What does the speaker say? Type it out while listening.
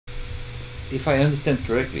if I understand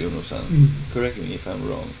correctly, Uno-san, correct me if I'm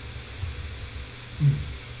wrong.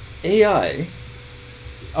 AI,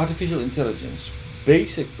 artificial intelligence,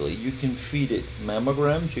 basically you can feed it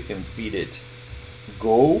mammograms, you can feed it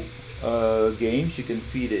Go games, you can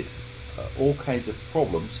feed it all kinds of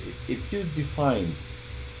problems. If you define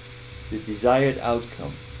the desired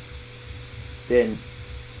outcome, then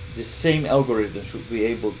the same algorithm should be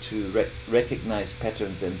able to recognize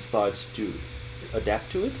patterns and start to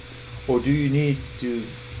adapt to it? Or do you need to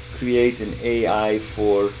create an AI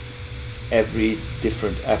for every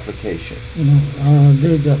different application? No,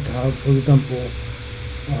 they just have, for example,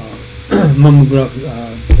 mammograph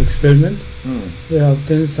experiment. They have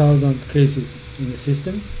 10,000 cases in the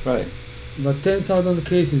system. Right. But 10,000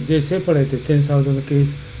 cases, they separated 10,000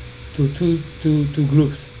 cases to two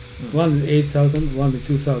groups. One is 8,000, one is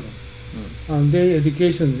 2,000. And their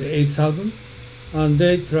education is 8,000, and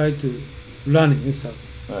they try to learn 8,000.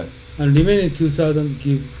 Right. And remaining 2,000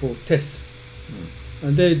 give for test.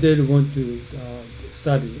 And they want to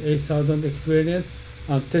study 8,000 experience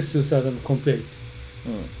and test 2,000 compare.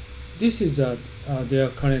 This is their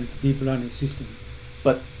current deep learning system.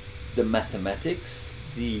 But the mathematics,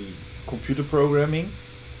 the computer programming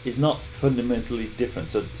is not fundamentally different.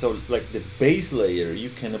 So like the base layer you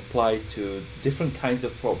can apply to different kinds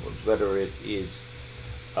of problems, whether it is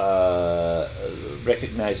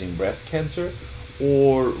recognizing breast cancer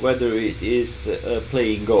or whether it is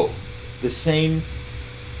playing Go. The same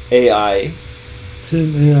AI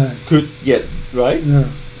could, yeah, right? Yeah,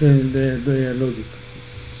 same their logic.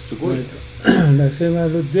 Like same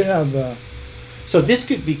logic, they have. So this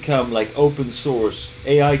could become like open source.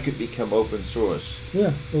 AI could become open source.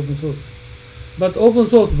 Yeah, open source. But open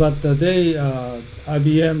source, but they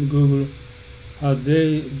IBM, Google,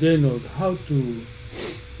 they know how to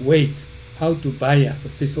weight, how to bias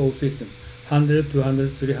this whole system, 100,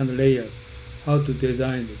 200, 300 layers, how to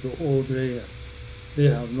design all the layers. They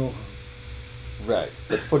have know-how. Right,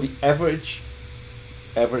 but for the average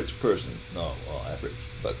person, no, well, average,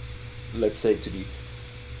 but let's say to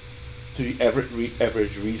the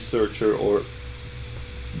average researcher or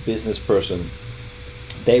business person,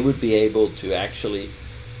 they would be able to actually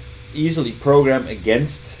easily program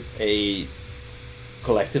against a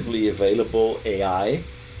collectively available AI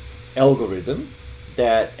algorithm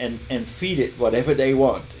that and feed it whatever they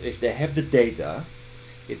want. If they have the data,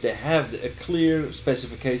 if they have a clear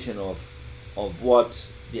specification of what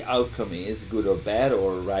the outcome is, good or bad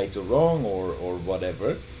or right or wrong or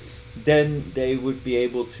whatever, then they would be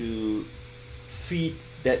able to feed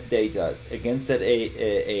that data against that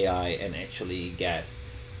AI and actually get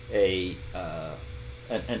an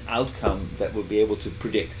outcome that will be able to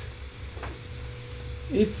predict.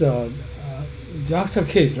 It's the actual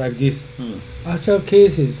case like this. Actual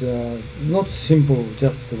case is not simple,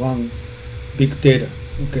 just one big data,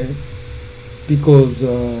 okay? Because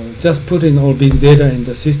just putting all big data in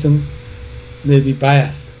the system may be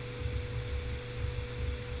biased.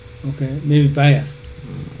 Okay, maybe biased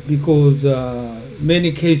because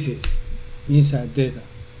many cases inside data.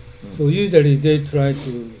 So usually they try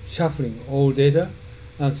to shuffling all data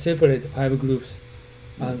and separate 5 groups.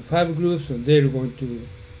 And 5 groups they're going to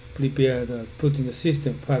prepare put in the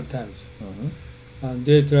system 5 times. And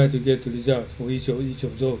they try to get the result for each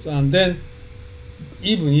of those. And then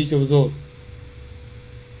even each of those,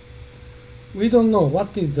 we don't know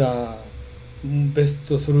what is the best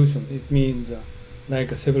solution. It means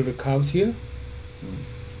like several curves here.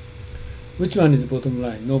 Which one is bottom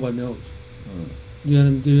line? Nobody knows. Do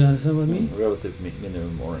you understand what I mean? Relative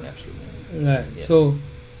minimum or an absolute minimum. Right. Yeah. So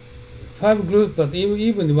 5 groups, but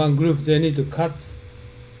even one group, they need to cut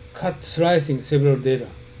slicing several data.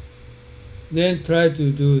 Then try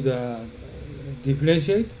to do the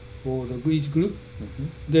differentiate for each group.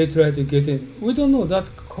 They try to get in. We don't know that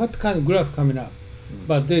what kind of graph coming up,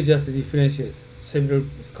 but they just differentiate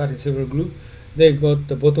cutting several groups. They got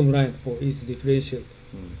the bottom line for each differentiate,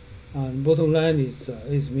 and bottom line is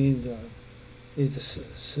means is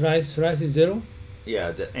slice is 0.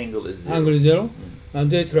 Yeah, the angle is 0. Angle is 0, and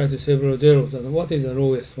they try to several zeros. And what is the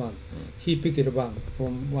lowest one? He picked one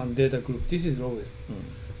from one data group. This is lowest.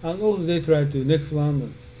 And also they try to next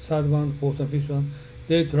one, third one, fourth and fifth one.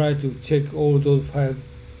 They try to check all those 5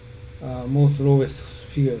 most lowest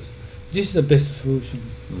figures. This is the best solution.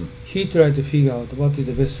 He tried to figure out what is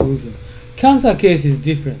the best solution. Cancer case is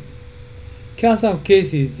different. Cancer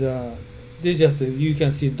case is they just you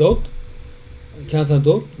can see dot, cancer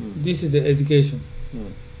dot. This is the education.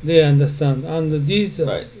 They understand, and these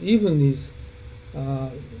even is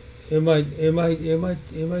MIT.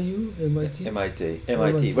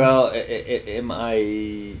 MIT. Well,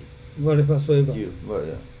 MI. Whatever. Well,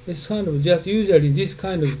 yeah. It's kind of just usually this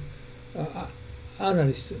kind of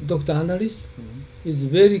analyst, doctor analyst, is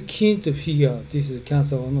very keen to figure out this is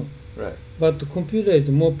cancer or not. Right. But the computer is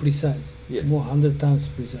more precise, Yes. more 100 times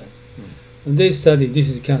precise. And they study this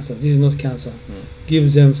is cancer, this is not cancer.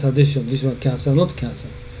 Give them suggestion, this one cancer, not cancer.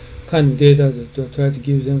 Kind of data that try to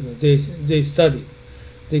give them. They study.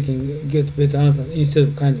 They can get better answers instead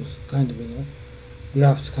of kind of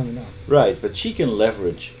graphs coming out. Right, but she can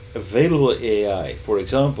leverage available AI. For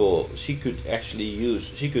example, she could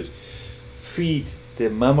feed the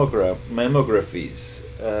mammographs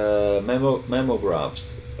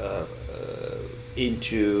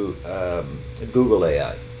into Google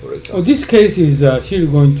AI, for example. Oh, this case is she's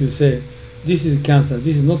going to say this is cancer,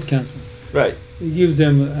 this is not cancer. Right. It gives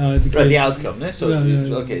them the outcome. So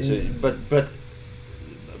okay. Yeah. So but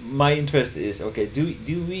my interest is okay.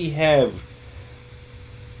 Do we have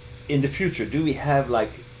in the future? Do we have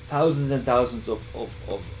like thousands and thousands of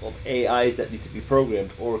AIs that need to be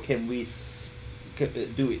programmed, or can we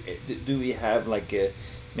do we have like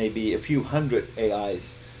maybe a few hundred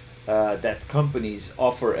AIs that companies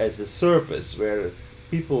offer as a service where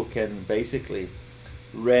people can basically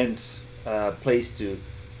rent a place to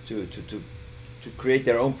create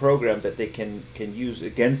their own program that they can use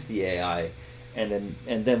against the AI, and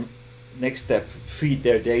then next step feed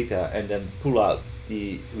their data and then pull out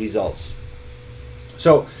the results.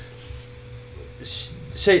 So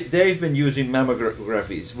say they've been using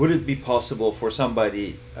mammographies. Would it be possible for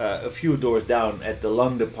somebody a few doors down at the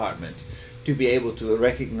lung department to be able to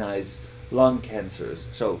recognize lung cancers?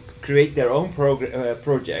 So create their own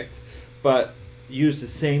project, but use the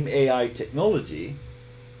same AI technology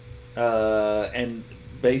and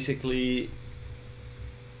basically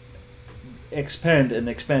expand on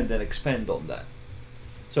that.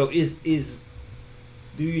 So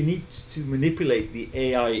do you need to manipulate the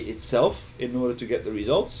AI itself in order to get the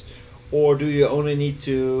results, or do you only need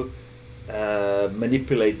to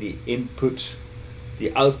manipulate the input,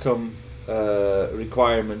 the outcome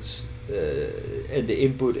requirements, and the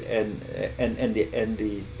input and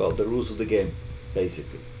the rules of the game,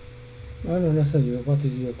 basically? I don't understand you. What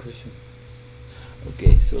is your question?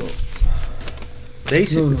 Okay, so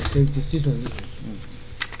basically, No, take this one.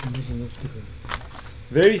 This is not different.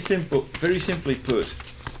 very simply put.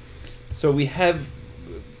 So we have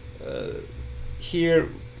here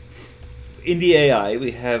in the AI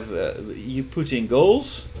we have you put in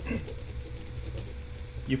goals,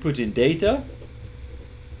 you put in data,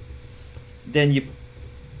 then you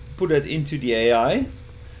put it into the AI,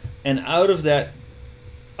 and out of that,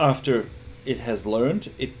 after it has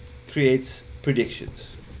learned, it creates predictions.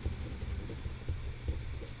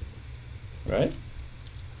 Right?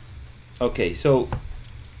 Okay, so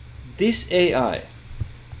this AI,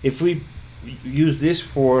 if we use this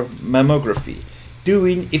for mammography,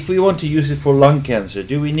 if we want to use it for lung cancer,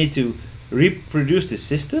 do we need to reproduce the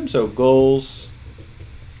system? So goals,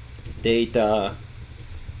 data,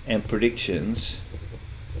 and predictions,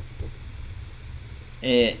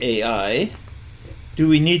 AI. Do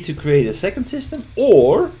we need to create a second system,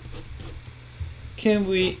 or can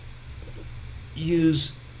we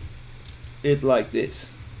use it like this?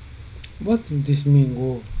 What does this mean,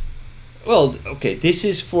 goal? Well, okay, this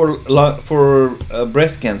is for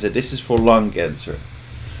breast cancer. This is for lung cancer.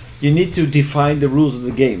 You need to define the rules of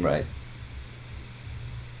the game, right?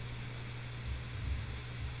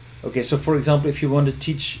 Okay, so for example, if you want to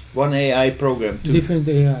teach one AI program to different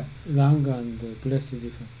AI, lung and breast is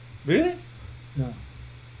different. Really? Yeah.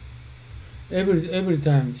 Every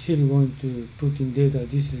time she's going to put in data.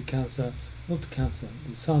 This is cancer, not cancer.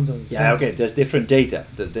 It sounds like yeah. Okay, there's different data.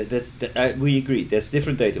 We agree. There's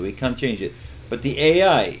different data. We can't change it. But the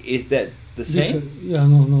AI, is that the same? Different. Yeah,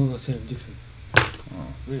 no, same, different.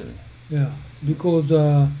 Oh, really? Yeah, because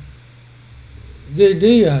they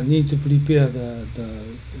need to prepare the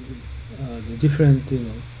different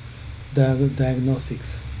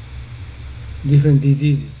diagnostics, different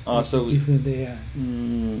diseases, so different AI.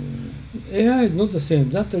 AI is not the same.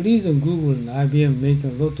 That's the reason Google and IBM make a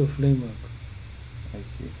lot of framework. I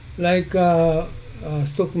see. Like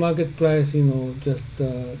stock market price, just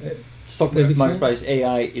stock market price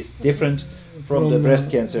AI is different from the breast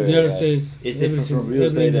cancer. Real estate. It's different from real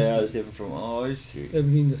estate AI. It's different from I see.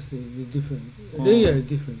 Every industry is different. Layer is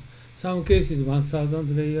different. Some cases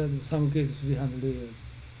 1,000 layers, some cases 300 layers.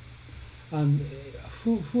 And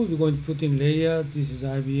who's going to put in layers? This is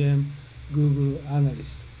IBM, Google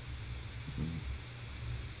analyst.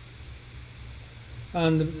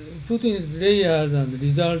 And putting layers and the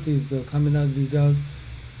result is coming out result.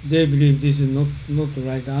 They believe this is not the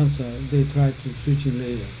right answer. They try to switch in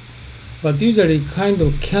layers. But usually kind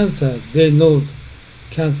of cancers, they know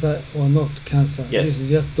cancer or not cancer. Yes. This is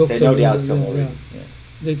just doctor. They know the outcome already. Yeah.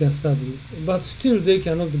 They can study, but still they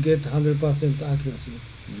cannot get 100% accuracy,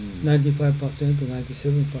 95% or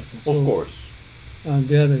 97%. Of course. And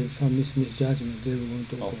there is some misjudgment. They will want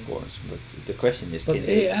to. Of course, but the question is, but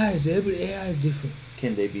every AI is different.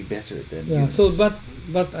 Can they be better than? Yeah. humans? So,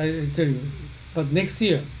 but I tell you, but next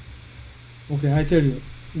year, okay, I tell you,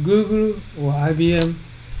 Google or IBM,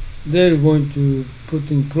 they're going to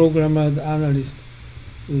put in programmer, analyst,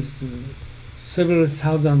 is several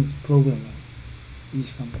thousand programmers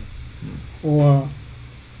each company, or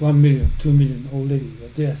 1 million, 2 million already,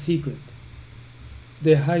 but they are secret.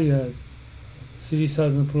 They hire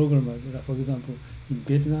 3,000 programmers, like for example, in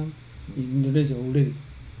Vietnam, in Indonesia already.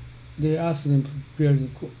 They ask them to prepare the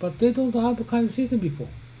code, but they don't have a kind of system before.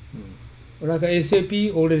 Like SAP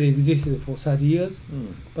already existed for 30 years,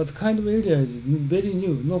 but kind of area is very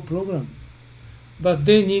new, no program. But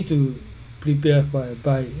they need to prepare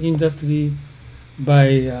by industry,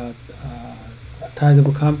 by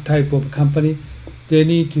type of company. They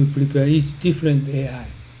need to prepare each different AI.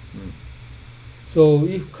 So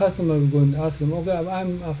if customer is going to ask them, okay,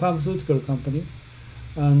 I'm a pharmaceutical company,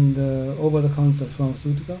 and over-the-counter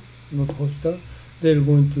pharmaceutical, not hospital, they're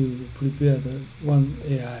going to prepare the one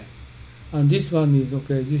AI. And this one is,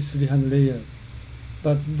 okay, this 300 layers.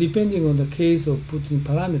 But depending on the case of putting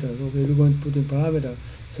parameters, okay, we're going to put in parameter,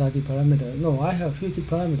 30 parameters. No, I have 50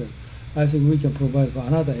 parameters. I think we can provide for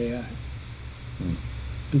another AI.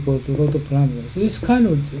 Because a lot of parameters. So it's kind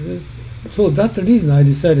of, so that's the reason I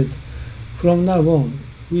decided from now on,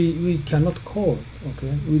 we cannot code,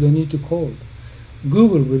 okay? We don't need to code.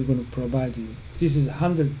 Google will going to provide you. This is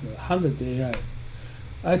 100 AI.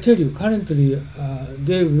 I tell you, currently,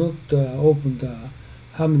 they will not open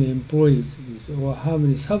how many employees is, or how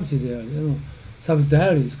many subsidiaries,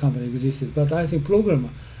 subsidiaries company existed. But I think programmer,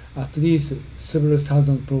 at least several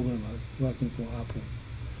thousand programmers working for Apple,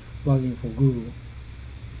 working for Google.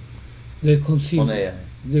 They conceal it.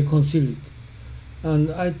 They conceal it.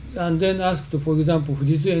 And then ask, for example,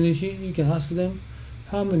 Fujitsu Energy, you can ask them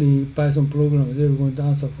how many Python programmers, they're going to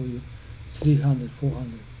answer for you, 300,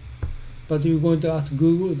 400. But you're going to ask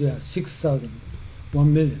Google, there are 6,000,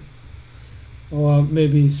 1 million, or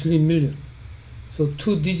maybe 3 million. So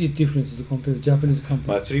 2-digit differences compared to Japanese companies.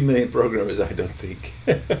 But 3 million programmers, I don't think.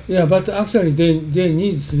 Yeah, but actually they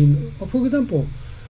need 3 million. For example,